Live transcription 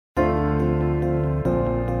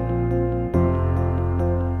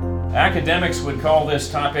Academics would call this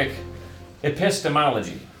topic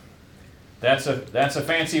epistemology. That's a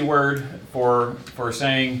fancy word for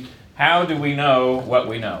saying, how do we know what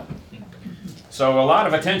we know? So a lot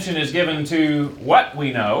of attention is given to what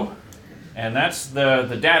we know, and that's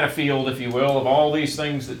the data field, if you will, of all these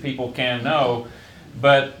things that people can know.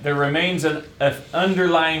 But there remains an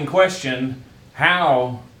underlying question: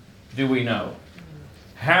 how do we know?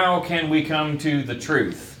 How can we come to the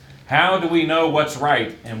truth? How do we know what's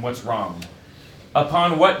right and what's wrong?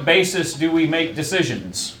 Upon what basis do we make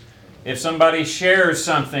decisions? If somebody shares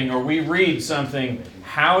something or we read something,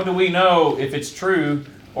 how do we know if it's true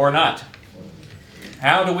or not?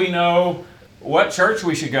 How do we know what church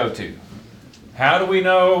we should go to? How do we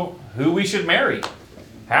know who we should marry?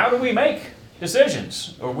 How do we make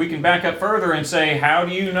decisions? Or we can back up further and say, how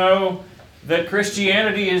do you know that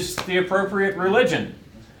Christianity is the appropriate religion?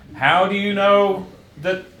 How do you know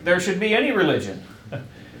that there should be any religion?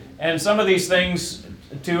 And some of these things,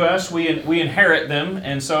 to us, we inherit them,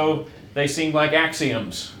 and so they seem like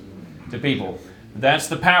axioms to people. That's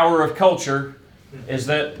the power of culture, is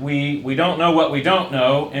that we don't know what we don't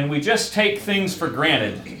know, and we just take things for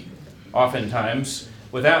granted, oftentimes,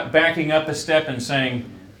 without backing up a step and saying,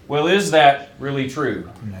 well, is that really true?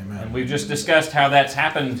 Amen. And we've just discussed how that's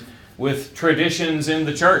happened with traditions in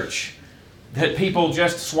the church, that people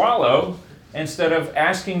just swallow instead of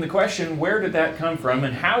asking the question, where did that come from,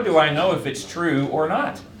 and how do I know if it's true or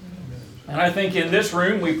not? And I think in this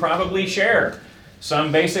room we probably share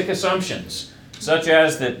some basic assumptions, such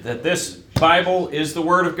as that this Bible is the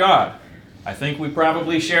Word of God. I think we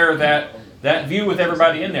probably share that view with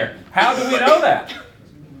everybody in there. How do we know that?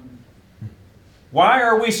 Why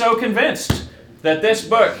are we so convinced that this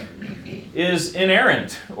book is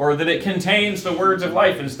inerrant, or that it contains the words of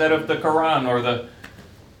life instead of the Quran or the...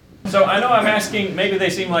 So I know I'm asking, maybe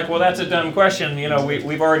they seem like, well, that's a dumb question. You know,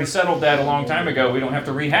 we've already settled that a long time ago. We don't have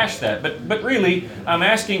to rehash that. But really, I'm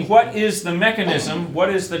asking, what is the mechanism,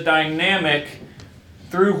 what is the dynamic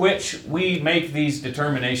through which we make these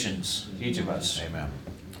determinations, each of us? Amen.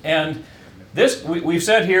 And this, we've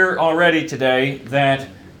said here already today that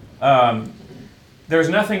there's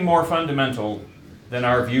nothing more fundamental than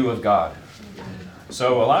our view of God.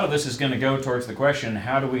 So a lot of this is going to go towards the question,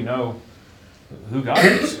 how do we know who God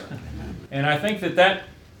is? And I think that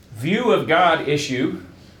view of God issue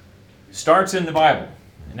starts in the Bible.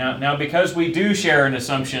 Now, because we do share an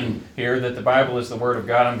assumption here that the Bible is the Word of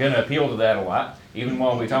God, I'm going to appeal to that a lot, even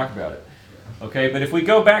while we talk about it. Okay, but if we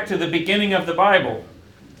go back to the beginning of the Bible,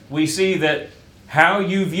 we see that how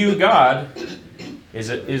you view God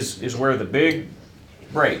is where the big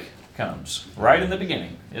break comes, right in the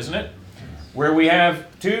beginning, isn't it? Where we have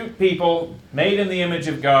two people made in the image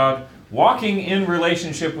of God, walking in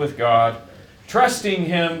relationship with God, trusting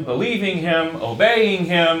Him, believing Him, obeying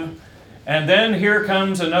Him, and then here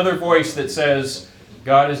comes another voice that says,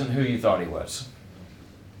 God isn't who you thought He was.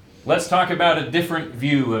 Let's talk about a different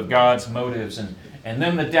view of God's motives, and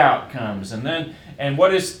then the doubt comes, and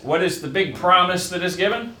what is the big promise that is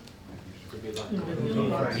given?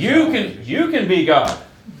 You can be God.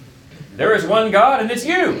 There is one God, and it's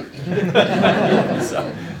you.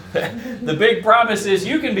 So, the big promise is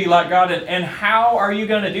you can be like God, and how are you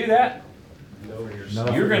going to do that?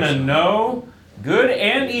 You're going to know good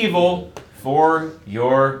and evil for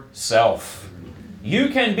yourself. You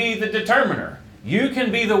can be the determiner. You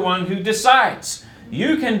can be the one who decides.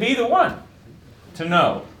 You can be the one to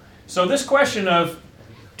know. So this question of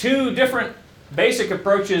two different basic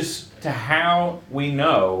approaches to how we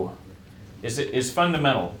know is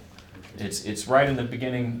fundamental. It's right in the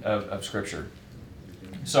beginning of Scripture.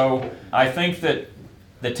 So I think that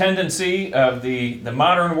the tendency of the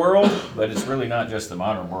modern world, but it's really not just the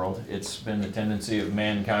modern world, it's been the tendency of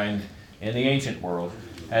mankind in the ancient world,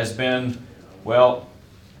 has been, well,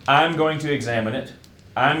 I'm going to examine it,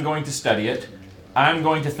 I'm going to study it, I'm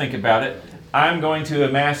going to think about it, I'm going to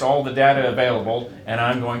amass all the data available, and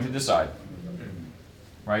I'm going to decide.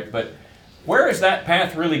 Right? But where is that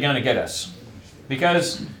path really going to get us?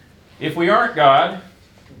 Because if we aren't God,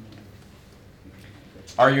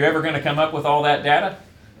 are you ever going to come up with all that data?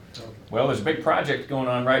 Well, there's a big project going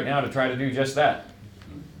on right now to try to do just that,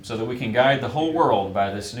 so that we can guide the whole world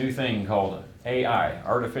by this new thing called AI,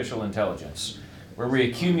 artificial intelligence, where we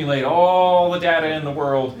accumulate all the data in the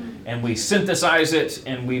world and we synthesize it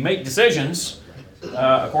and we make decisions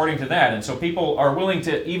according to that. And so people are willing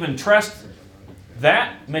to even trust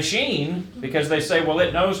that machine because they say, well,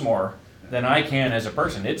 it knows more than I can as a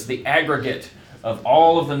person. It's the aggregate of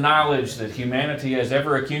all of the knowledge that humanity has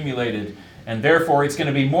ever accumulated, and therefore it's going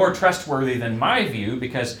to be more trustworthy than my view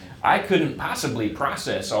because I couldn't possibly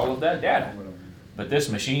process all of that data. but this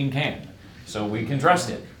machine can. So we can trust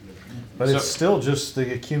it. But it's still just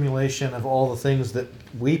the accumulation of all the things that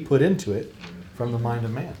we put into it from the mind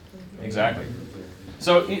of man. Exactly.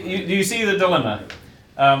 So do you see the dilemma?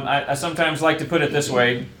 I sometimes like to put it this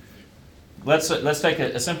way. Let's take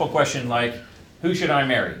a simple question like, who should I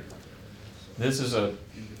marry? This is a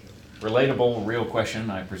relatable, real question,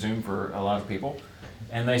 I presume, for a lot of people.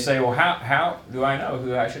 And they say, well, how do I know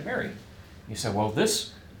who I should marry? You say, well,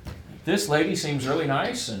 this lady seems really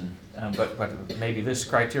nice, and but maybe this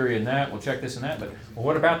criteria and that, we'll check this and that, but well,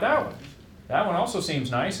 what about that one? That one also seems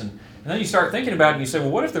nice. And then you start thinking about it, and you say, well,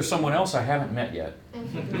 what if there's someone else I haven't met yet?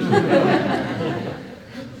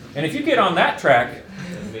 And if you get on that track,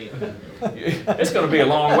 it's going to be a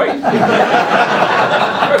long wait.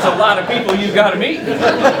 There's a lot of people you've got to meet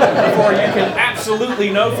before you can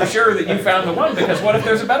absolutely know for sure that you found the one, because what if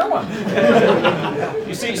there's a better one?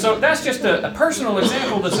 You see, so that's just a personal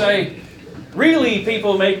example to say, really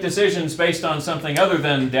people make decisions based on something other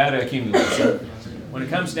than data accumulation. When it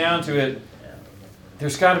comes down to it,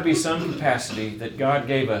 there's got to be some capacity that God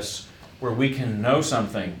gave us where we can know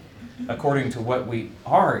something according to what we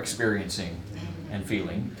are experiencing and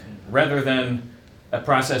feeling, rather than a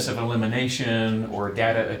process of elimination or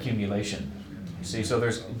data accumulation. You see,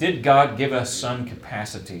 so did God give us some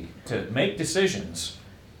capacity to make decisions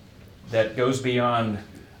that goes beyond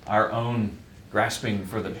our own grasping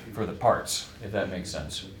for the parts, if that makes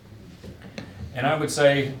sense? And I would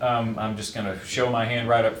say, I'm just going to show my hand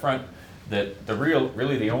right up front, that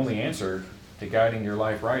really the only answer to guiding your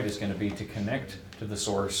life right is going to be to connect to the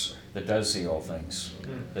source that does see all things,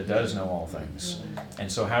 that does know all things. And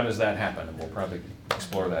so how does that happen? And we'll probably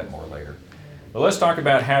explore that more later. But let's talk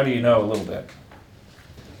about how do you know a little bit.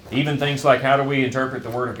 Even things like, how do we interpret the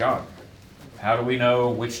Word of God? How do we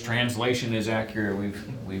know which translation is accurate?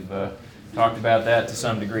 We've talked about that to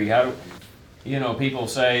some degree. People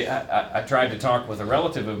say, I tried to talk with a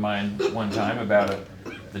relative of mine one time about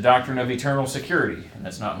the doctrine of eternal security, and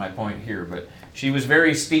that's not my point here, but she was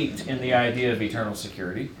very steeped in the idea of eternal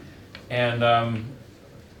security, and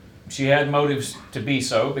she had motives to be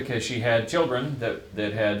so because she had children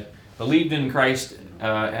that had believed in Christ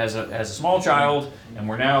as a small child and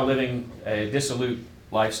were now living a dissolute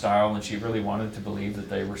lifestyle, and she really wanted to believe that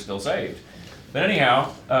they were still saved. But anyhow,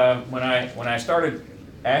 when I started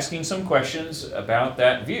asking some questions about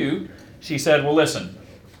that view, she said, well, listen,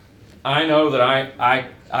 I know that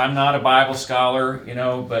I'm not a Bible scholar,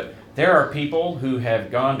 but there are people who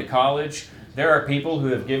have gone to college. There are people who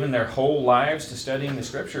have given their whole lives to studying the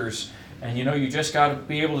Scriptures. And you just got to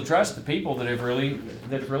be able to trust the people that have really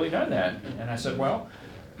done that. And I said, well,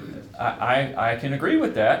 I can agree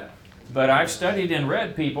with that, but I've studied and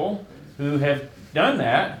read people who have done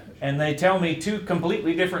that, and they tell me two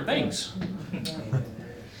completely different things.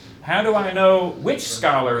 How do I know which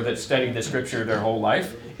scholar that studied the Scripture their whole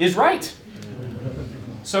life is right?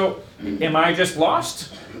 So, am I just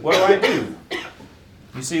lost? What do I do?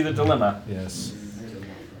 You see the dilemma? Yes.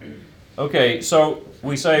 Okay, so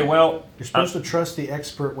we say, well... You're supposed to trust the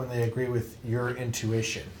expert when they agree with your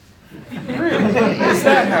intuition. Really? Is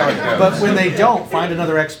that how it goes? But when they don't, find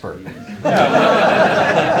another expert.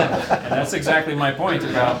 Yeah. And that's exactly my point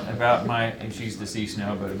about my, and she's deceased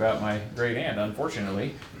now, but about my great aunt,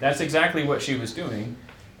 unfortunately. That's exactly what she was doing,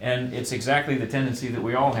 and it's exactly the tendency that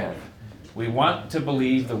we all have. We want to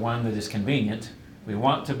believe the one that is convenient. We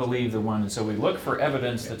want to believe the one, and so we look for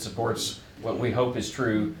evidence that supports what we hope is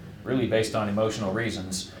true, really based on emotional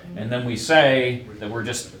reasons. And then we say that we're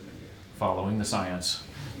just following the science.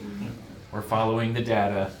 We're following the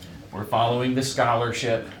data. We're following the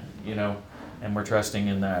scholarship, and we're trusting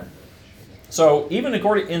in that. So even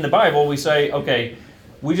in the Bible, we say, okay,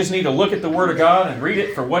 we just need to look at the Word of God and read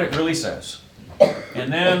it for what it really says.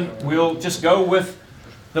 And then we'll just go with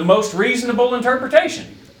the most reasonable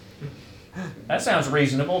interpretation. That sounds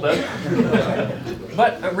reasonable, doesn't it?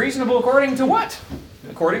 But reasonable according to what?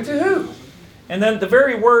 According to who? And then the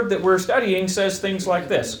very word that we're studying says things like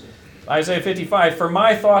this. Isaiah 55, for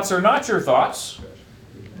my thoughts are not your thoughts,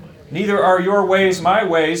 neither are your ways my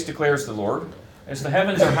ways, declares the Lord. As the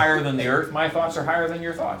heavens are higher than the earth, my thoughts are higher than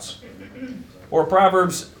your thoughts. Or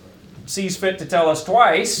Proverbs sees fit to tell us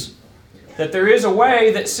twice that there is a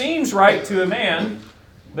way that seems right to a man,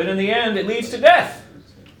 but in the end it leads to death.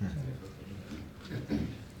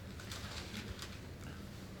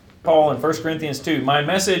 Paul in 1 Corinthians 2, my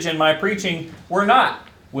message and my preaching were not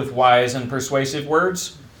with wise and persuasive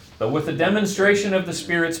words, but with the demonstration of the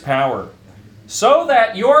Spirit's power, so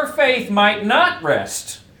that your faith might not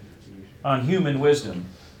rest on human wisdom,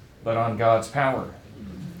 but on God's power.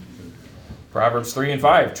 Proverbs 3 and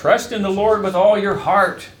 5, trust in the Lord with all your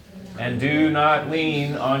heart, and do not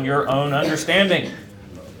lean on your own understanding.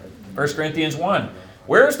 1 Corinthians 1.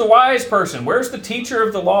 Where's the wise person? Where's the teacher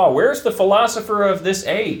of the law? Where's the philosopher of this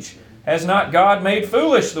age? Has not God made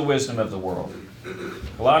foolish the wisdom of the world?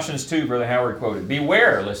 Colossians 2, Brother Howard quoted,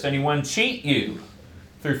 beware lest anyone cheat you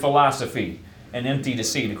through philosophy and empty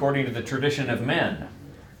deceit, according to the tradition of men,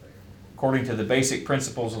 according to the basic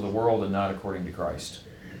principles of the world and not according to Christ.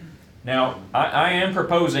 Now, I am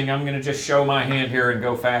proposing, I'm going to just show my hand here and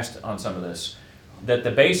go fast on some of this, that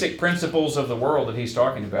the basic principles of the world that he's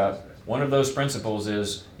talking about, one of those principles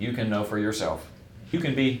is you can know for yourself. You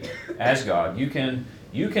can be as God. You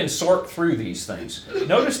can sort through these things.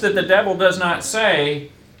 Notice that the devil does not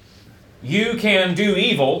say, you can do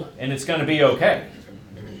evil and it's going to be okay.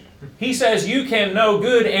 He says you can know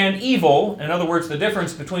good and evil, in other words, the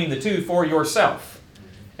difference between the two for yourself.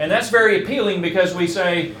 And that's very appealing because we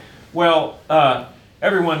say, well,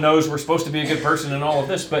 everyone knows we're supposed to be a good person and all of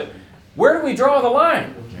this, but where do we draw the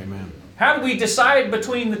line? Amen. How do we decide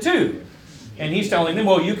between the two? And he's telling them,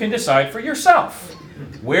 well, you can decide for yourself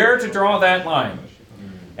where to draw that line.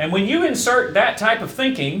 And when you insert that type of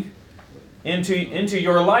thinking into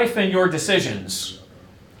your life and your decisions,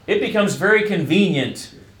 it becomes very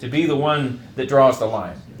convenient to be the one that draws the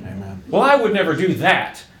line. Amen. Well, I would never do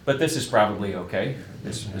that, but this is probably okay,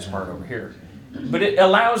 this part over here. But it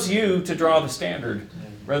allows you to draw the standard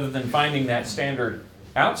rather than finding that standard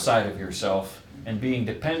outside of yourself and being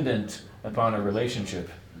dependent upon a relationship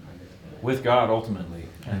with God ultimately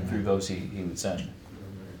and through those He would send.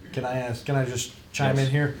 Can I just chime Yes.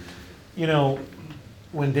 in here? You know,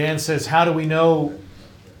 when Dan says, how do we know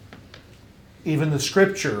even the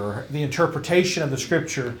Scripture or the interpretation of the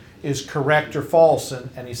Scripture is correct or false?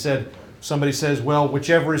 And he said, somebody says, well,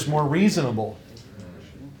 whichever is more reasonable.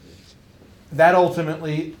 That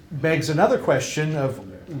ultimately begs another question of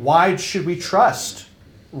why should we trust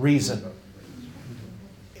reason?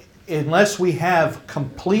 Unless we have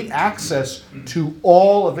complete access to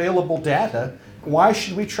all available data, why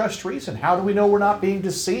should we trust reason? How do we know we're not being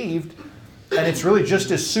deceived? And it's really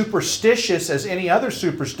just as superstitious as any other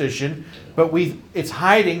superstition, but it's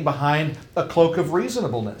hiding behind a cloak of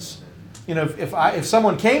reasonableness. You know, if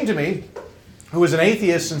someone came to me who was an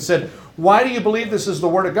atheist and said, why do you believe this is the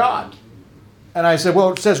Word of God? And I said,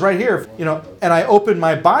 well, it says right here, you know, and I opened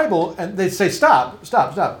my Bible and they'd say, stop.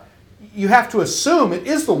 You have to assume it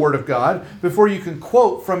is the Word of God before you can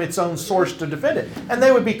quote from its own source to defend it. And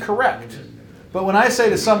they would be correct. But when I say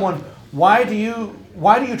to someone, why do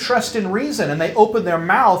you trust in reason? And they open their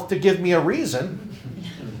mouth to give me a reason.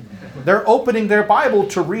 They're opening their Bible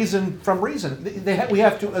to reason from reason. We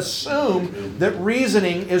have to assume that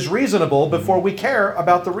reasoning is reasonable before we care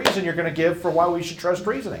about the reason you're going to give for why we should trust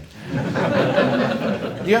reasoning.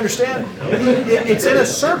 Do you understand? It's in a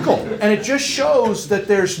circle, and it just shows that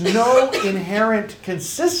there's no inherent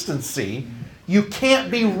consistency. You can't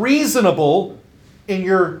be reasonable in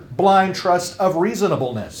your blind trust of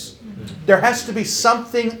reasonableness. There has to be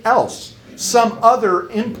something else, some other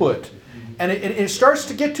input. And it starts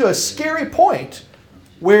to get to a scary point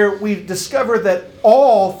where we discover that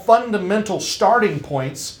all fundamental starting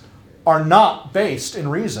points are not based in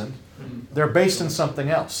reason. They're based in something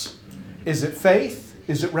else. Is it faith?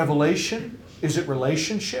 Is it revelation? Is it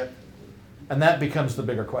relationship? And that becomes the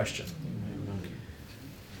bigger question.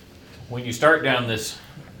 When you start down this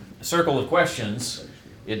circle of questions,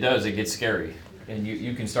 it gets scary. And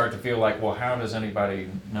you can start to feel like, well, how does anybody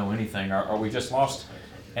know anything? Are we just lost?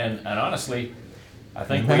 And honestly, I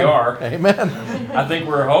think we are. Amen. I think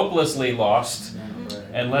we're hopelessly lost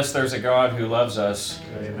unless there's a God who loves us,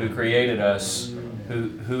 who created us,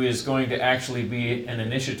 who is going to actually be an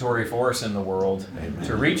initiatory force in the world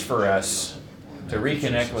to reach for us, to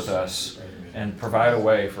reconnect with us, and provide a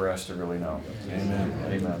way for us to really know. Amen.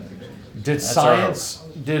 Amen. Did science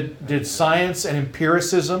and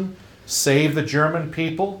empiricism save the German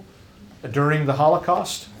people during the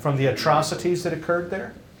Holocaust from the atrocities that occurred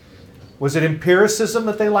there? Was it empiricism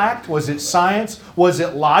that they lacked? Was it science? Was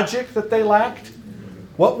it logic that they lacked?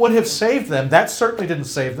 What would have saved them? That certainly didn't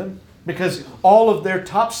save them, because all of their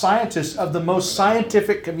top scientists of the most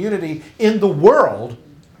scientific community in the world,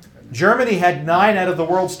 Germany had 9 out of the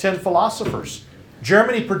world's 10 philosophers.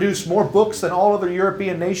 Germany produced more books than all other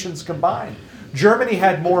European nations combined. Germany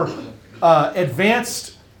had more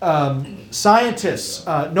advanced scientists,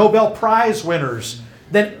 Nobel Prize winners,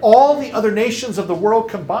 than all the other nations of the world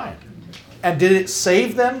combined. And did it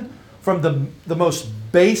save them from the most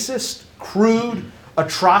basest, crude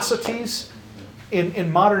atrocities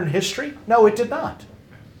in modern history? No, it did not.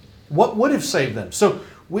 What would have saved them? So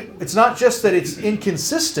it's not just that it's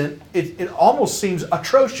inconsistent, it almost seems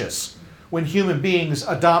atrocious when human beings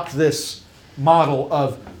adopt this model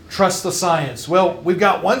of trust the science. Well, we've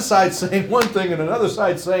got one side saying one thing and another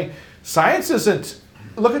side saying science isn't.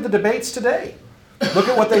 Look at the debates today. Look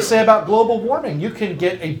at what they say about global warming. You can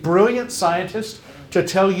get a brilliant scientist to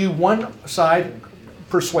tell you one side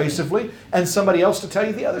persuasively and somebody else to tell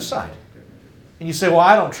you the other side. And you say, well,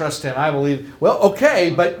 I don't trust him. I believe. Well,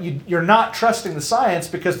 okay, but you're not trusting the science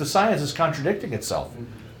because the science is contradicting itself.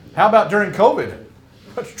 How about during COVID?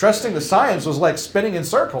 Trusting the science was like spinning in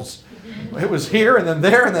circles. It was here and then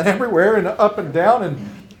there and then everywhere and up and down,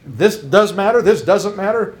 and this does matter, this doesn't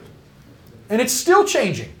matter. And it's still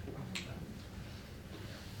changing.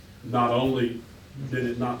 Not only did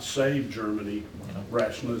it not save Germany,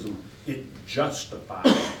 rationalism, it justified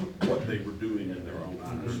what they were doing in their own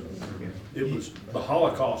eyes. It was, the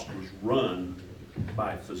Holocaust was run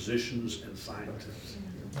by physicians and scientists,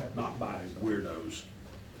 not by weirdos.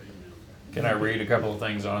 Can I read a couple of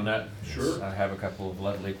things on that? Sure. I have a couple of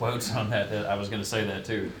lovely quotes on that. I was going to say that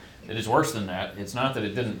too. It is worse than that. It's not that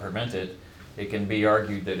it didn't prevent it. It can be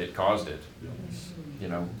argued that it caused it. You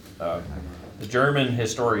know, the German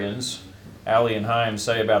historians, Alley and Heim,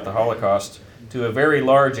 say about the Holocaust, to a very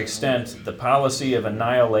large extent, the policy of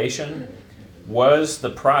annihilation was the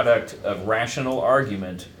product of rational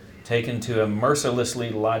argument taken to a mercilessly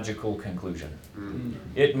logical conclusion.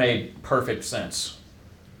 It made perfect sense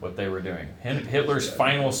what they were doing. Hitler's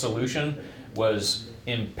final solution was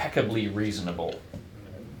impeccably reasonable,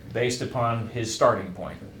 based upon his starting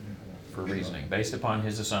point for reasoning, based upon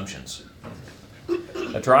his assumptions.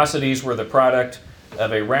 Atrocities were the product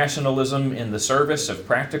of a rationalism in the service of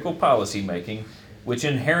practical policy making, which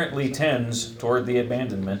inherently tends toward the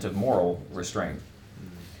abandonment of moral restraint.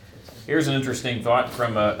 Here's an interesting thought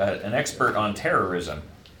from an expert on terrorism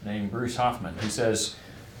named Bruce Hoffman. He says,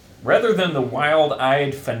 rather than the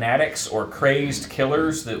wild-eyed fanatics or crazed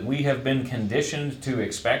killers that we have been conditioned to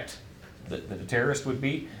expect that a terrorist would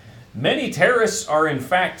be, many terrorists are in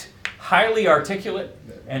fact highly articulate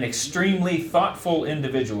and extremely thoughtful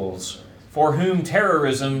individuals for whom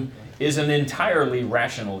terrorism is an entirely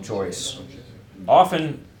rational choice,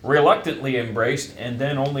 often reluctantly embraced and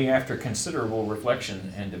then only after considerable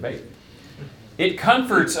reflection and debate. It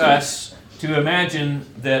comforts us to imagine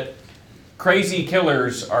that crazy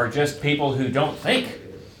killers are just people who don't think.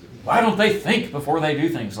 Why don't they think before they do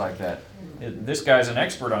things like that? This guy's an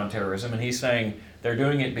expert on terrorism, and he's saying they're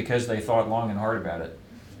doing it because they thought long and hard about it,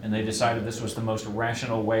 and they decided this was the most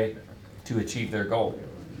rational way to achieve their goal.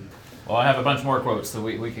 Well, I have a bunch more quotes that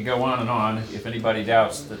we could go on and on. If anybody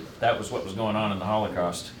doubts that that was what was going on in the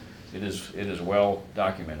Holocaust, it is well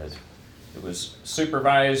documented. It was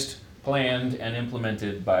supervised, planned, and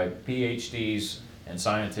implemented by PhDs and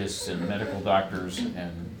scientists and medical doctors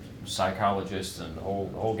and psychologists and the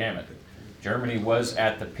whole gamut. Germany was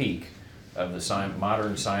at the peak of the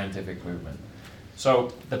modern scientific movement.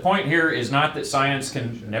 So the point here is not that science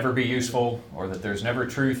can never be useful or that there's never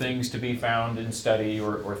true things to be found in study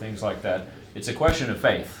or things like that. It's a question of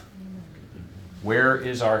faith. Where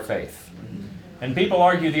is our faith? And people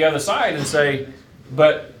argue the other side and say,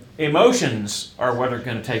 but emotions are what are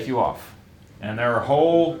going to take you off. And there are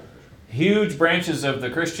whole huge branches of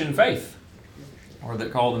the Christian faith, or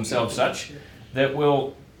that call themselves such, that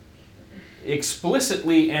will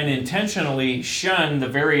explicitly and intentionally shun the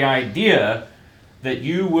very idea that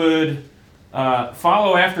you would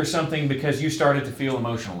follow after something because you started to feel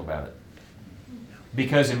emotional about it.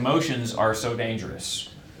 Because emotions are so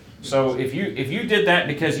dangerous. So if you did that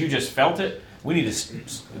because you just felt it, we need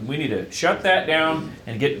to shut that down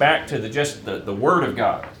and get back to the Word of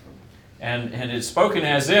God. And it's spoken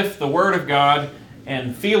as if the Word of God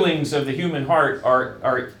and feelings of the human heart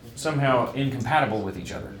are somehow incompatible with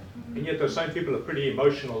each other. And yet those same people are pretty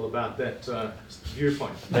emotional about that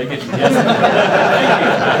viewpoint. They get, yes.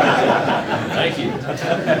 Thank you.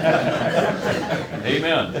 Thank you.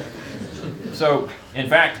 Amen. So, in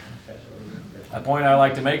fact, a point I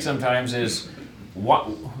like to make sometimes is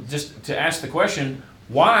just to ask the question,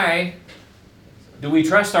 why do we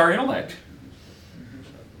trust our intellect?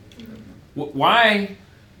 Why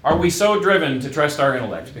are we so driven to trust our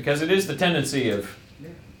intellect? Because it is the tendency of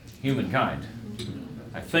humankind.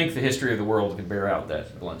 I think the history of the world could bear out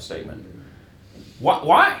that blunt statement.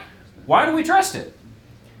 Why? Why do we trust it?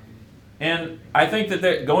 And I think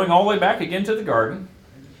that going all the way back again to the garden,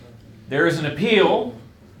 there is an appeal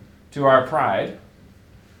to our pride,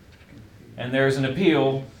 and there is an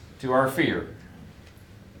appeal to our fear.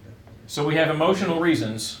 So we have emotional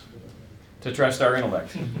reasons to trust our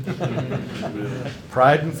intellect.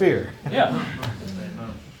 Pride and fear. Yeah.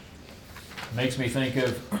 Makes me think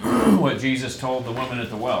of what Jesus told the woman at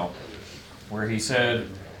the well, where he said,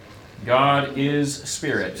 God is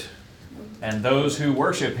spirit, and those who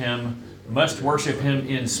worship him must worship him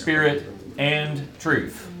in spirit and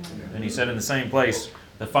truth. And he said in the same place,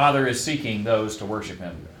 the Father is seeking those to worship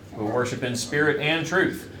him, who worship in spirit and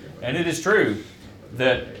truth. And it is true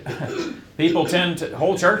that people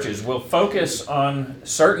whole churches will focus on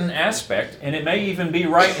certain aspect, and it may even be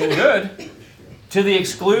right and good, to the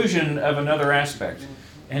exclusion of another aspect.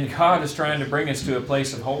 And God is trying to bring us to a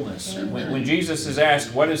place of wholeness. When Jesus is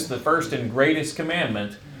asked, what is the first and greatest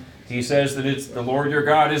commandment? He says that it's the Lord your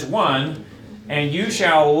God is one, and you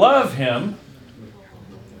shall love him.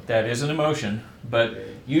 That is an emotion, but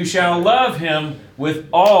you shall love him with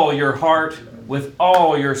all your heart, with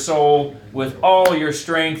all your soul, with all your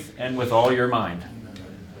strength, and with all your mind.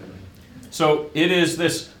 So it is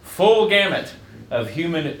this full gamut of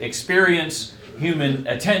human experience, human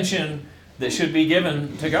attention that should be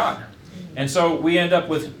given to God. And so we end up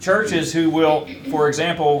with churches who will, for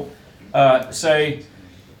example, say,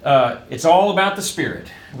 it's all about the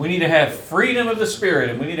Spirit. We need to have freedom of the Spirit,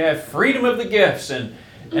 and we need to have freedom of the gifts.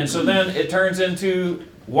 And so then it turns into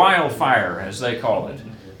wildfire, as they call it,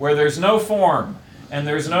 where there's no form and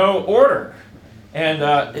there's no order. And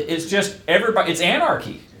it's just everybody, it's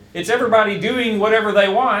anarchy. It's everybody doing whatever they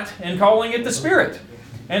want and calling it the Spirit.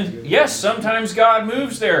 And yes, sometimes God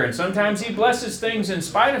moves there, and sometimes he blesses things in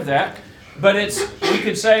spite of that. But we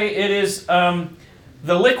could say it is the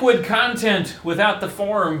liquid content without the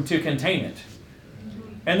form to contain it.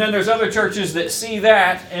 And then there's other churches that see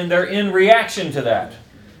that, and they're in reaction to that.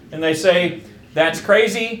 And they say, that's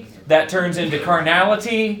crazy, that turns into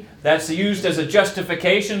carnality, that's used as a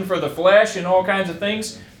justification for the flesh and all kinds of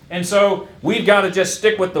things. And so we've got to just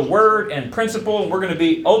stick with the Word and principle, and we're going to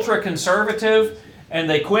be ultra-conservative, and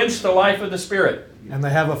they quench the life of the Spirit. And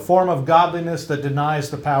they have a form of godliness that denies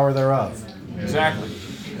the power thereof. Exactly.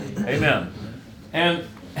 Amen. And,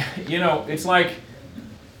 it's like,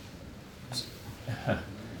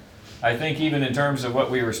 I think even in terms of what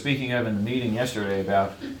we were speaking of in the meeting yesterday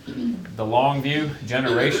about the long view,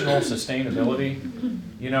 generational sustainability,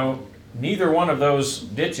 neither one of those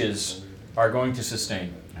ditches are going to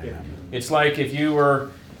sustain. Yeah. It's like if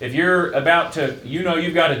you're about to,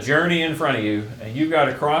 you've got a journey in front of you, and you've got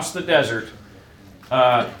to cross the desert,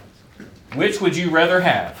 which would you rather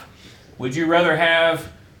have? Would you rather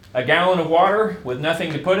have a gallon of water with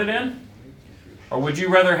nothing to put it in? Or would you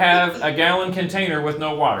rather have a gallon container with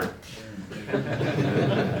no water?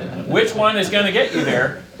 Which one is going to get you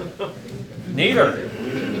there? Neither.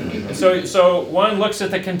 So one looks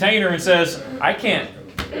at the container and says, I can't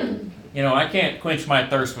quench my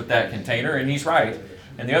thirst with that container, and he's right.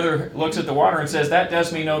 And the other looks at the water and says, that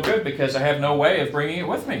does me no good because I have no way of bringing it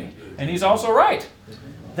with me. And he's also right.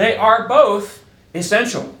 They are both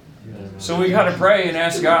essential. So we got to pray and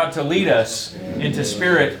ask God to lead us into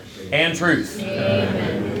spirit and truth.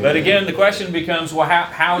 But again, the question becomes, well,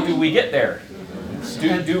 how do we get there?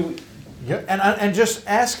 And just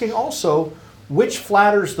asking also, which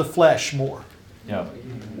flatters the flesh more? Yeah.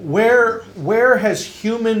 Where has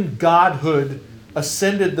human godhood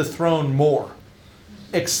ascended the throne more?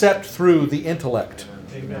 Except through the intellect.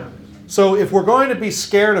 Amen. So if we're going to be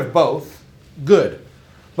scared of both, good.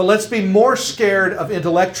 But let's be more scared of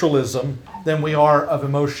intellectualism than we are of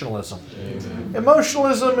emotionalism. Amen.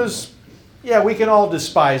 Emotionalism is, we can all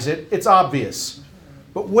despise it. It's obvious.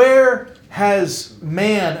 But where has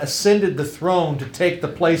man ascended the throne to take the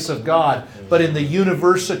place of God, but in the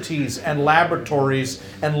universities and laboratories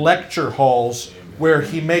and lecture halls where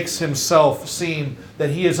he makes himself seem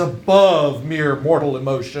that he is above mere mortal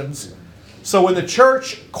emotions? So when the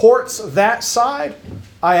church courts that side,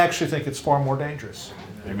 I actually think it's far more dangerous.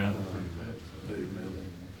 Amen.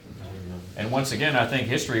 And once again, I think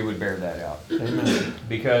history would bear that out. Amen.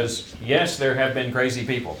 Because, yes, there have been crazy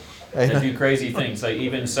people that do crazy things. They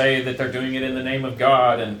even say that they're doing it in the name of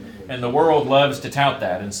God, and the world loves to tout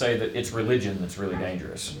that and say that it's religion that's really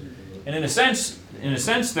dangerous. And in a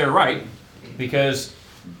sense, they're right, because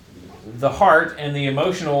the heart and the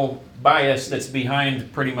emotional bias that's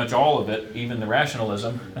behind pretty much all of it, even the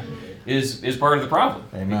rationalism, is part of the problem.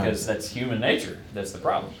 Amen. Because that's human nature. That's the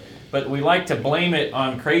problem. But we like to blame it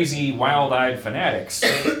on crazy, wild-eyed fanatics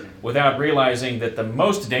without realizing that the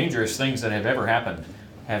most dangerous things that have ever happened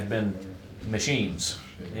have been machines.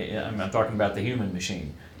 I'm talking about the human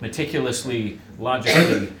machine. Meticulously,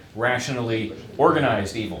 logically, rationally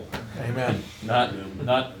organized evil. Amen.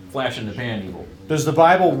 Not flash-in-the-pan evil. Does the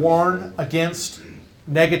Bible warn against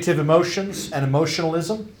negative emotions and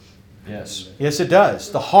emotionalism? Yes. Yes, it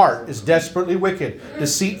does. The heart is desperately wicked,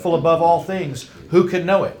 deceitful above all things. Who can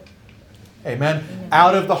know it? Amen.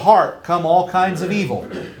 Out of the heart come all kinds of evil.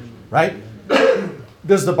 Right?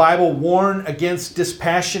 Does the Bible warn against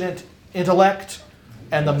dispassionate intellect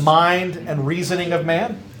and the mind and reasoning of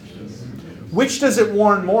man? Which does it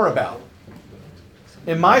warn more about?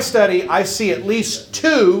 In my study, I see at least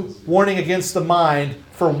 2 warning against the mind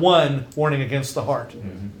for 1 warning against the heart.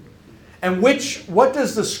 And what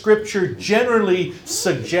does the Scripture generally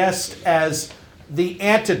suggest as the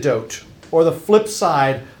antidote or the flip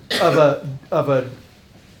side of a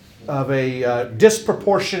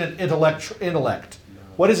disproportionate intellect?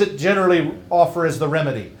 What does it generally offer as the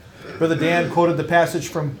remedy? Brother Dan quoted the passage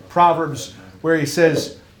from Proverbs where he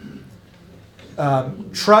says,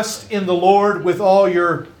 trust in the Lord with all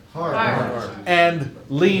your heart and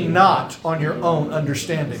lean not on your own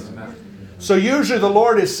understanding. So usually the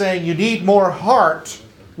Lord is saying you need more heart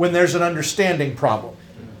when there's an understanding problem.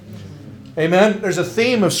 Amen? There's a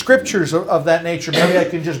theme of scriptures of that nature. Maybe I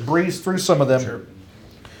can just breeze through some of them. Sure.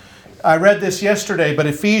 I read this yesterday, but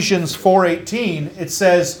Ephesians 4:18, it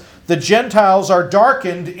says, the Gentiles are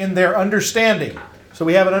darkened in their understanding. So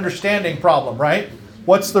we have an understanding problem, right?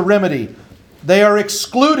 What's the remedy? They are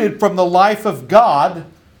excluded from the life of God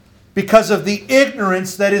because of the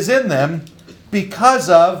ignorance that is in them, because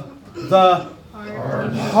of the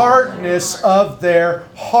hardness of their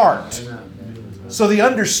heart. So the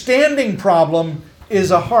understanding problem is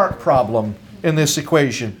a heart problem in this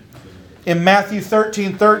equation. In Matthew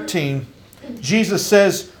 13:13, Jesus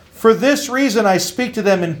says, for this reason I speak to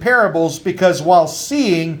them in parables, because while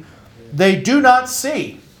seeing, they do not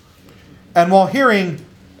see. And while hearing,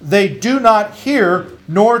 they do not hear,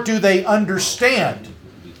 nor do they understand.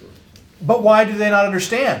 But why do they not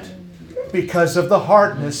understand? Because of the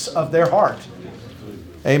hardness of their heart.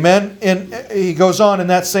 Amen? And he goes on in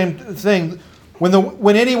that same thing.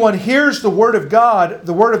 When anyone hears the word of God,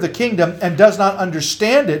 the word of the kingdom, and does not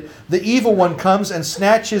understand it, the evil one comes and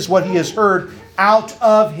snatches what he has heard out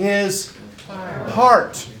of his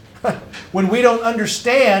heart. When we don't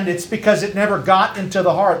understand, it's because it never got into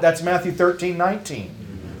the heart. That's Matthew 13:19.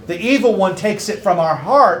 The evil one takes it from our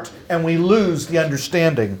heart and we lose the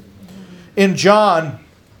understanding. In John,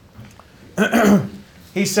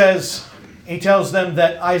 he tells them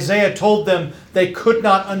that Isaiah told them they could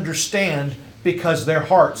not understand because their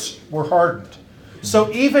hearts were hardened.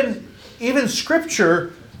 So even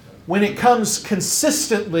Scripture, when it comes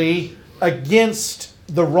consistently against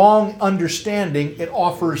the wrong understanding, it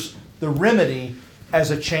offers the remedy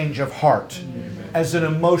as a change of heart, as an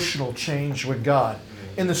emotional change with God.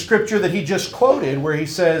 In the Scripture that he just quoted, where he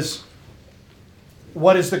says,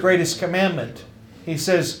 what is the greatest commandment? He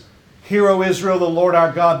says, hear, O Israel, the Lord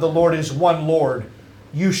our God, the Lord is one Lord.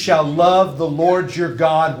 You shall love the Lord your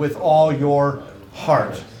God with all your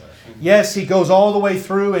heart. Yes, he goes all the way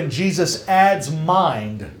through and Jesus adds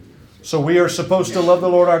mind. So we are supposed to love the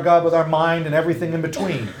Lord our God with our mind and everything in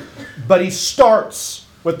between. But he starts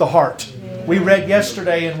with the heart. We read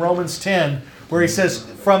yesterday in Romans 10 where he says,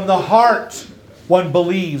 from the heart one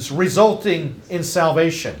believes, resulting in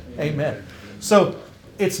salvation. Amen. So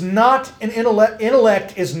it's not an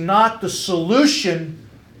intellect is not the solution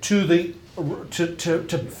to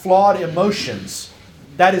flawed emotions.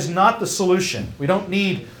 That is not the solution. We don't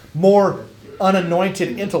need more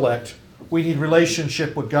unanointed intellect. We need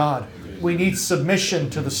relationship with God. We need submission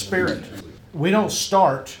to the Spirit. We don't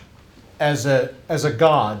start as a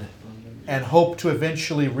God and hope to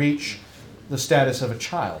eventually reach the status of a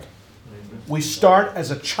child. We start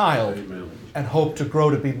as a child and hope to grow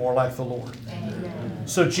to be more like the Lord.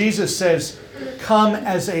 So Jesus says, come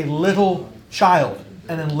as a little child.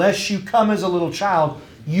 And unless you come as a little child,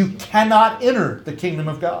 you cannot enter the kingdom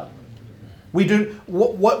of God. We do.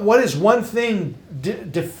 What is one thing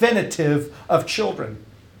definitive of children?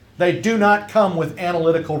 They do not come with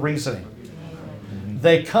analytical reasoning.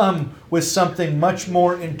 They come with something much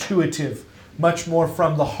more intuitive, much more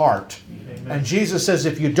from the heart. And Jesus says,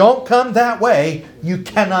 if you don't come that way, you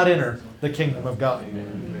cannot enter the kingdom of God.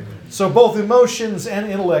 So both emotions and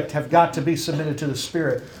intellect have got to be submitted to the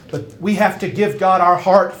Spirit. But we have to give God our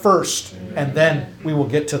heart first, and then we will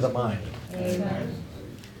get to the mind. Amen.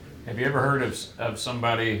 Have you ever heard of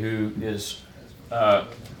somebody who is,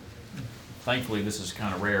 thankfully this is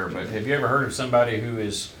kind of rare, but have you ever heard of somebody who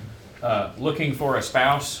is looking for a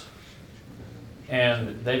spouse,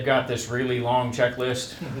 and they've got this really long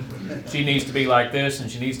checklist? She needs to be like this,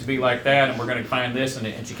 and she needs to be like that, and we're going to find this,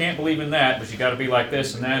 and she can't believe in that, but she got to be like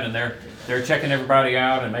this and that, and they're checking everybody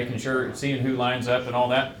out and making sure, seeing who lines up and all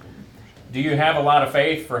that. Do you have a lot of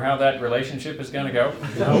faith for how that relationship is going to go?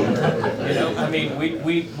 No. I mean,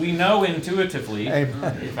 we know intuitively,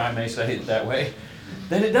 if I may say it that way,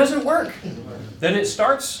 that it doesn't work. That it's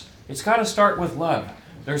got to start with love.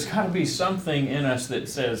 There's got to be something in us that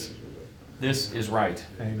says, this is right.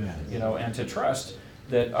 Amen. You know, and to trust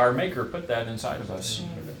that our Maker put that inside of us,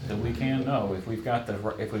 that we can know if we've got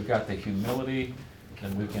the humility,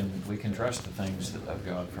 then we can trust the things of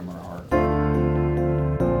God from our heart.